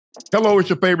Hello, it's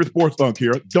your favorite sports Unc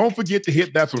here. Don't forget to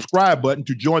hit that subscribe button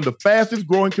to join the fastest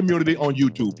growing community on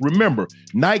YouTube. Remember,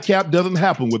 Nightcap doesn't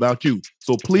happen without you.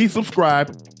 So please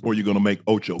subscribe or you're going to make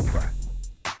Ocho cry.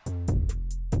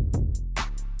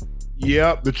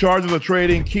 Yep, the Chargers are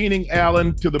trading Keenan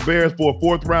Allen to the Bears for a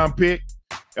fourth-round pick.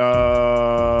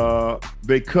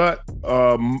 They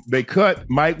cut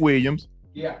Mike Williams.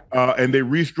 Yeah. And they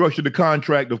restructured the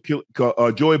contract of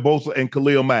Joey Bosa and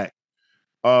Khalil Mack.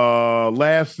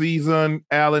 Last season,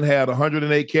 Allen had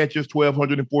 108 catches,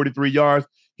 1,243 yards.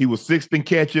 He was 6th in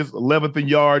catches, 11th in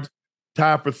yards,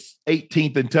 tied for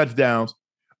 18th in touchdowns.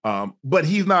 But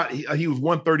he's not. He was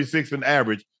 136th in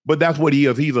average. But that's what he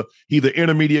is. He's an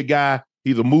intermediate guy.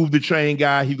 He's a move the chain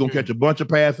guy. He's gonna catch a bunch of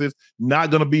passes. Not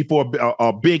gonna be for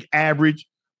a big average.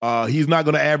 He's not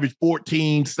gonna average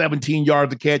 14, 17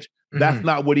 yards a catch. That's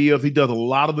not what he is. He does a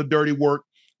lot of the dirty work.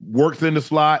 Works in the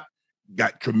slot.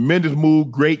 Got tremendous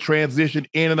move. Great transition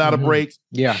in and out of breaks.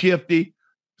 Yeah. Shifty,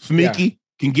 sneaky.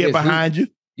 Can get behind you.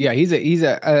 Yeah, he's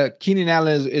a Keenan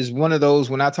Allen is one of those,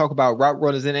 when I talk about route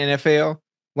runners in the NFL,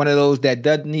 one of those that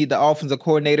doesn't need the offensive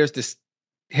coordinators to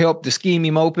help to scheme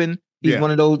him open. He's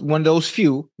one of those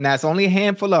few. Now it's only a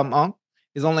handful of them, Unc.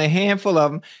 There's only a handful of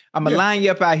them. I'm gonna line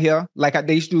you up out here like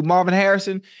they used to do Marvin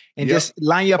Harrison and just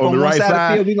line you up on one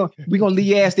side of the field. We're gonna leave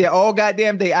your ass there all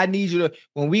goddamn day. I need you to,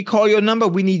 when we call your number,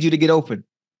 we need you to get open.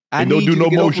 And don't do no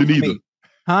motion either.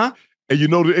 Huh? And you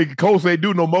know the coach ain't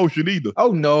do no motion either.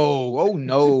 Oh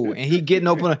no. And he getting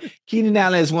open. Keenan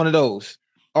Allen is one of those.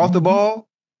 Off the ball,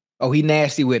 he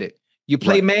nasty with it. You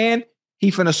play man,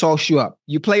 he finna sauce you up.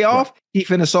 You play off, he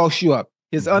finna sauce you up.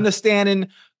 His understanding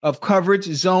of coverage,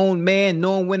 zone, man,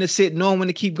 knowing when to sit, knowing when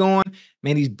to keep going,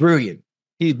 man, he's brilliant.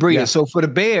 He's brilliant. So for the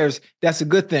Bears, that's a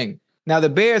good thing. Now the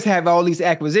Bears have all these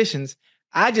acquisitions.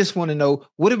 I just want to know,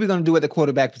 what are we going to do at the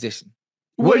quarterback position?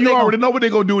 Well, you already know what they're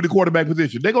going to do with the quarterback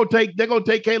position. They're going to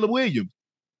take Caleb Williams.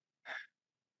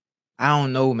 I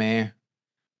don't know, man.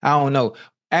 I don't know.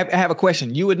 I have a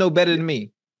question. You would know better than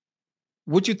me.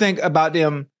 What you think about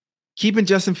them keeping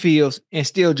Justin Fields and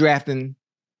still drafting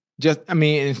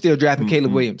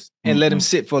Caleb Williams and let him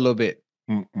sit for a little bit?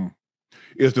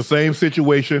 It's the same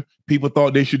situation. People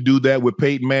thought they should do that with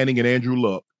Peyton Manning and Andrew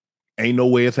Luck. Ain't no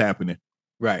way it's happening.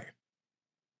 Right.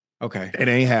 Okay. It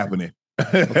ain't happening.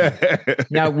 Okay.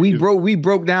 Now we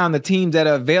broke down the teams that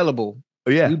are available.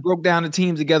 Yeah. We broke down the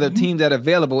teams together, teams that are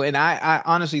available. And I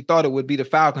honestly thought it would be the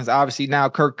Falcons. Obviously now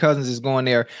Kirk Cousins is going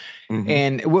there.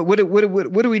 And what do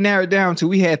we narrow it down to?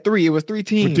 We had 3. It was 3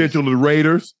 teams. Potentially the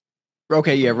Raiders.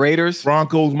 Okay, yeah, Raiders.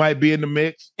 Broncos might be in the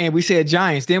mix. And we said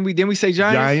Giants. Didn't we say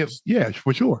Giants? Giants, yeah,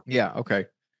 for sure. Yeah, okay.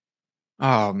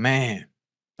 Oh man.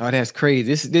 Oh, that's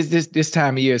crazy. This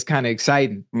time of year is kind of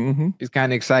exciting. It's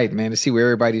kind of exciting, man, to see where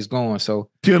everybody's going. So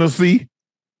Tennessee.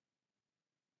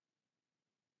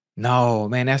 No,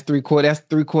 man, that's 3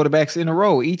 quarterbacks in a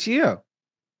row each year.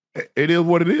 It is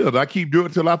what it is. I keep doing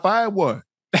it till I find one.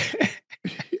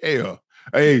 Yeah.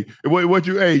 Hey,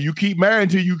 you keep marrying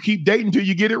till you keep dating till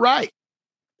you get it right.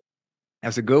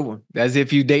 That's a good one. That's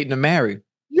if you dating to marry.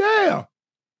 Yeah.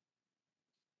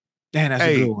 Man, that's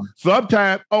a good one.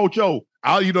 Sometimes, Ocho,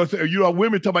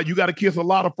 women talk about you got to kiss a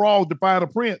lot of frogs to find a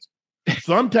prince.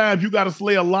 Sometimes you got to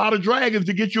slay a lot of dragons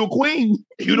to get you a queen.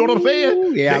 You know what I'm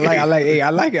saying? Yeah, I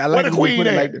like it. What a queen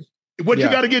like what you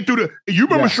got to get through you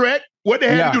remember Shrek? What they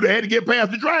had to do? They had to get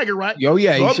past the dragon, right? Oh,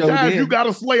 yeah. Sometimes you got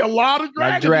to slay a lot of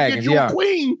dragons to get you a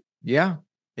queen. Yeah.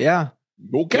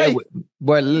 Okay. Yeah,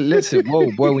 boy, listen,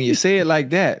 boy, when you say it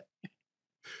like that.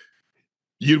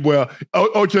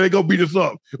 Ocho, they gonna beat us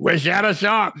up. Well, Shannon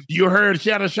Sharpe, you heard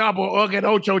Shannon Sharpe or Unc and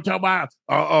Ocho talk about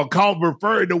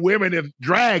referring to women as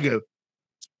dragons.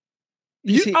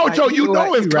 Ocho,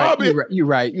 it's coming. You're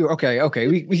right. You're okay.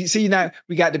 We see now.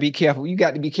 We got to be careful. You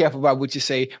got to be careful about what you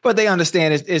say. But they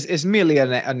understand it's merely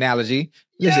an analogy.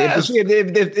 Yes. Listen,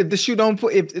 if the shoe don't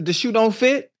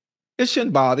fit, it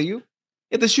shouldn't bother you.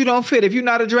 If the shoe don't fit, if you're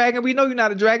not a dragon, we know you're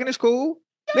not a dragon. It's cool.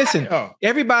 Yeah. Listen,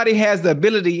 everybody has the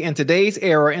ability in today's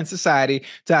era in society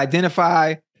to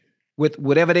identify with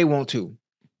whatever they want to,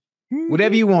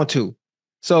 whatever you want to.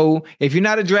 So if you're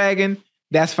not a dragon,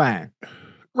 that's fine.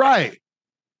 Right.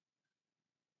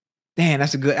 Damn,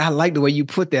 that's a good. I like the way you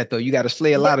put that though. You got to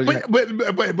slay a lot of. But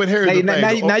here's the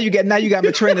thing. Now you got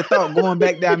my train of thought going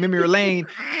back down memory lane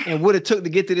and what it took to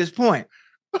get to this point.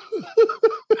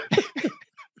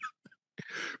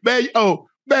 Man,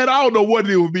 I don't know what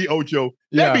it would be, Ocho.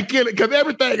 Let me kill it because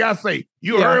everything I say,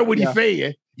 you heard what he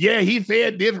said. Yeah, he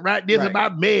said this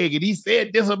about Meg, and he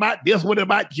said this about this one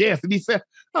about Jess, and he said,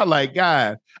 I'm like,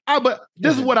 God, but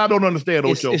this is what I don't understand,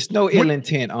 Ocho. It's no ill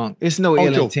intent, Unc. It's no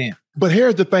ill intent. But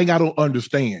here's the thing I don't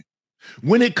understand.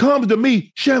 When it comes to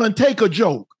me, Shannon, take a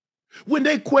joke. When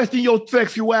they question your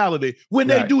sexuality, when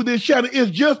they do this, Shannon,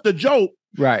 it's just a joke.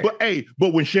 Right.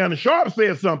 But when Shannon Sharpe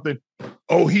says something,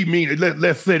 oh, he mean it.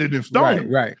 Let's set it in stone.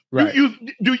 Right.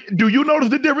 Do you notice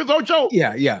the difference, Ocho?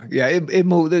 Yeah. It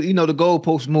moved. The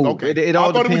goalposts move. Okay. It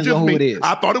all depends on who it is.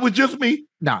 I thought it was just me.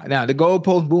 Now the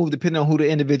goalposts move depending on who the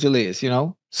individual is.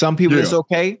 Some people it's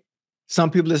okay. Some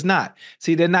people it's not.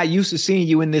 See, they're not used to seeing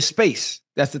you in this space.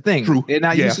 That's the thing. True. They're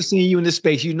not used to seeing you in this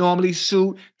space. You normally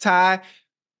suit, tie,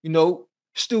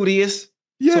 studious.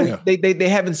 Yeah. So they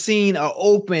haven't seen an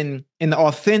open and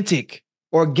authentic,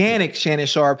 organic Shannon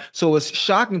Sharpe. So it's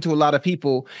shocking to a lot of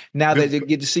people now that they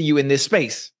get to see you in this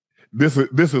space. This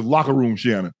is locker room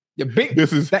Shannon.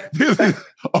 This is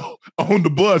on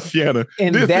the bus Shannon.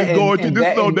 This is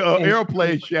on the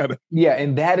airplane Shannon. Yeah,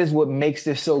 and that is what makes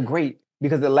this so great,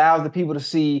 because it allows the people to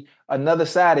see another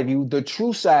side of you, the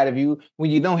true side of you,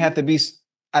 when you don't have to be,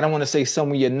 I don't want to say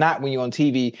someone you're not when you're on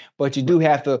TV, but you do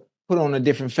have to put on a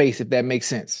different face, if that makes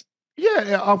sense.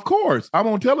 Yeah, of course. I'm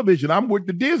on television. I'm with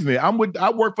the Disney. I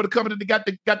work for the company that got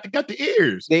the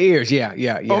ears. The ears,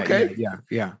 yeah. Okay.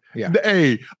 Yeah.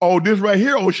 Hey, this right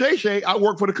here, Ochocinco, I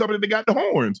work for the company that got the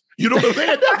horns. You know what I'm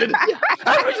saying?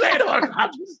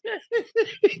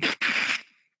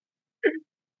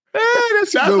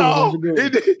 That's all.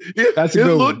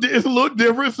 It's a little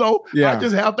different. So I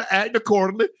just have to act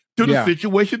accordingly to the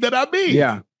situation that I'm in.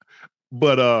 Yeah.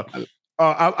 But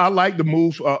I like the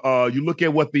move. You look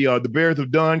at what the Bears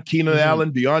have done: Keenan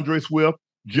Allen, DeAndre Swift,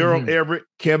 Gerald Everett,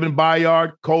 Kevin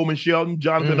Byard, Coleman Shelton,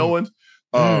 Jonathan Owens.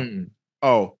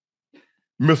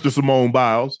 Mr. Simone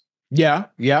Biles. Yeah.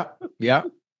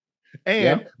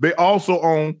 And they also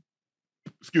own,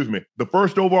 the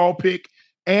first overall pick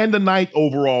and the 9th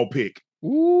overall pick.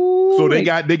 Ooh, so they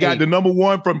got the number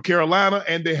 1 from Carolina,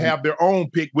 and they have their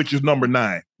own pick, which is number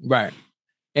 9. Right.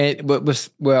 And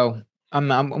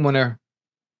I'm gonna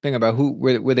think about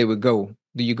where they would go.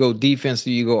 Do you go defense?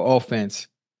 Do you go offense?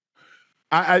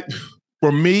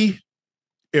 For me,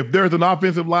 if there's an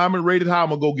offensive lineman rated high, I'm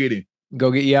gonna go get him.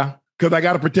 Because I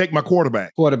got to protect my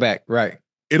quarterback. Right.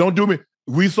 It don't do me.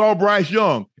 We saw Bryce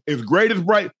Young. As great as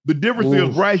Bryce, the difference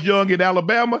is Bryce Young in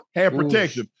Alabama had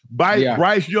protection.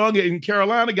 Bryce Young in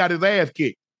Carolina got his ass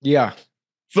kicked. Yeah.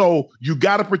 So you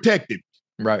got to protect him.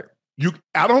 Right.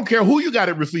 I don't care who you got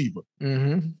at receiver.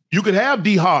 Mm-hmm. You could have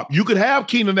D-Hop. You could have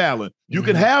Keenan Allen. You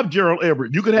could have Gerald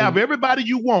Everett. You could have everybody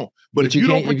you want. But if you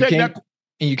don't protect that,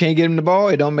 and you can't get him the ball,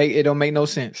 it don't make no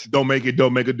sense. Don't make a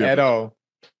difference at all.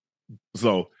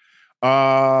 So,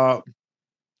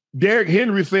 Derrick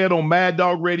Henry said on Mad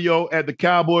Dog Radio at the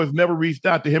Cowboys never reached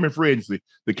out to him in free agency.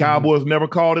 The Cowboys never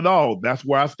called at all. That's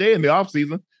where I stay in the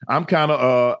offseason. I'm kind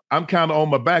of on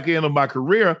my back end of my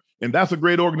career, and that's a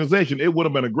great organization. It would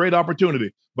have been a great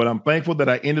opportunity, but I'm thankful that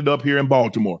I ended up here in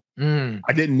Baltimore.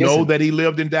 I didn't know that he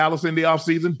lived in Dallas in the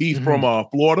offseason. He's from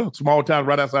Florida, small town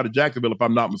right outside of Jacksonville, if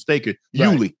I'm not mistaken,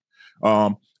 Yulee.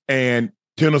 And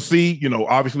Tennessee,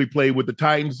 obviously played with the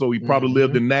Titans, so he probably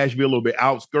lived in Nashville, a little bit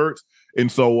outskirts.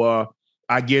 And so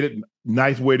I get it.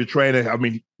 Nice way to train it. I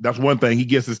mean, that's one thing. He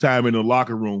gets his time in the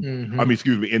locker room.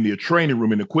 In the training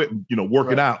room and equipment,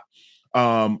 working out.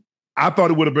 I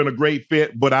thought it would have been a great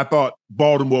fit, but I thought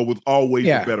Baltimore was always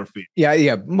a better fit.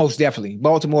 Yeah, most definitely.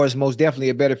 Baltimore is most definitely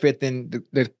a better fit than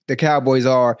the Cowboys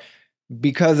are,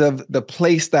 because of the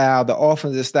play style, the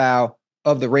offensive style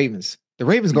of the Ravens. The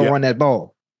Ravens going to run that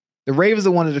ball. The Ravens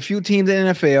are one of the few teams in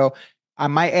the NFL. I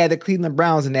might add the Cleveland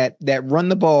Browns in that run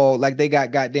the ball like they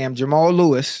got goddamn Jamal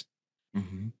Lewis.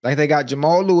 Like they got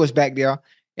Jamal Lewis back there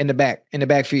in the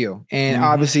backfield. And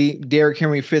obviously Derrick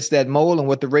Henry fits that mold and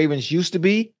what the Ravens used to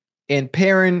be. And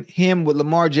pairing him with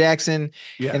Lamar Jackson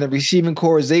and the receiving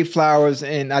core, Zay Flowers,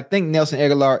 and I think Nelson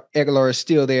Aguilar is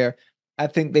still there. I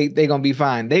think they're going to be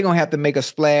fine. They're going to have to make a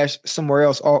splash somewhere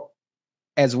else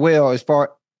as well as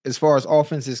far as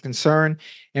offense is concerned,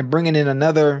 and bringing in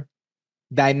another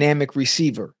dynamic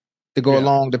receiver to go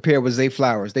along to pair with Zay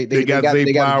Flowers. They got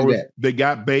Zay Flowers. They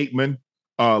got Bateman.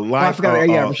 I forgot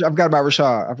about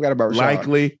Rashad.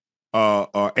 Likely,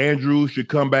 Andrews should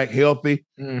come back healthy.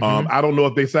 I don't know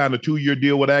if they signed a 2-year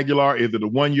deal with Aguilar. Is it a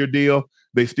 1-year deal?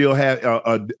 They still have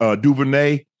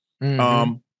Duvernay.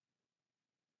 I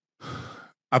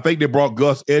think they brought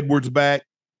Gus Edwards back.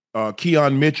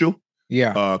 Keon Mitchell. He's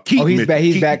back.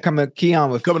 He's back.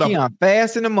 Keon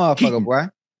fast in the motherfucker, boy.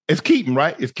 It's Keaton,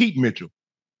 right? It's Keaton Mitchell.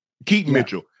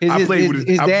 Mitchell. I played with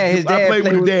his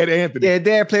dad, Anthony. Yeah,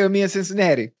 dad played with me in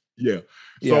Cincinnati. Yeah.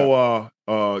 So,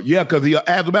 because he,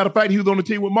 as a matter of fact, he was on the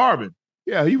team with Marvin.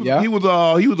 Yeah, he was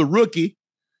a rookie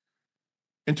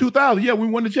in 2000. Yeah, we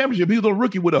won the championship. He was a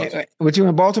rookie with us. With you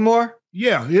in Baltimore?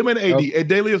 Yeah, him and AD. Okay. And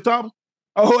Dalius Thomas.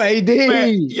 Oh, AD.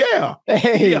 Yeah.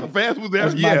 Hey, Yeah, Fast was there.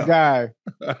 that's my guy.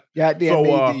 Goddamn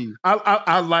AD.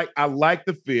 I like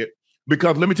the fit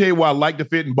because let me tell you why I like the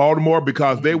fit in Baltimore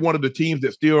because they're one of the teams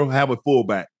that still have a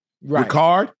fullback. Right.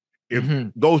 Ricard,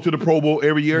 goes to the Pro Bowl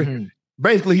every year.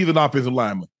 Basically, he's an offensive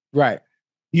lineman. Right.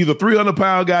 He's a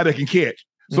 300-pound guy that can catch.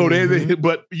 So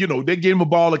but they give him a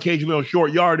ball occasionally on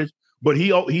short yardage, but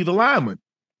he's a lineman.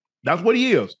 That's what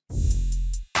he is.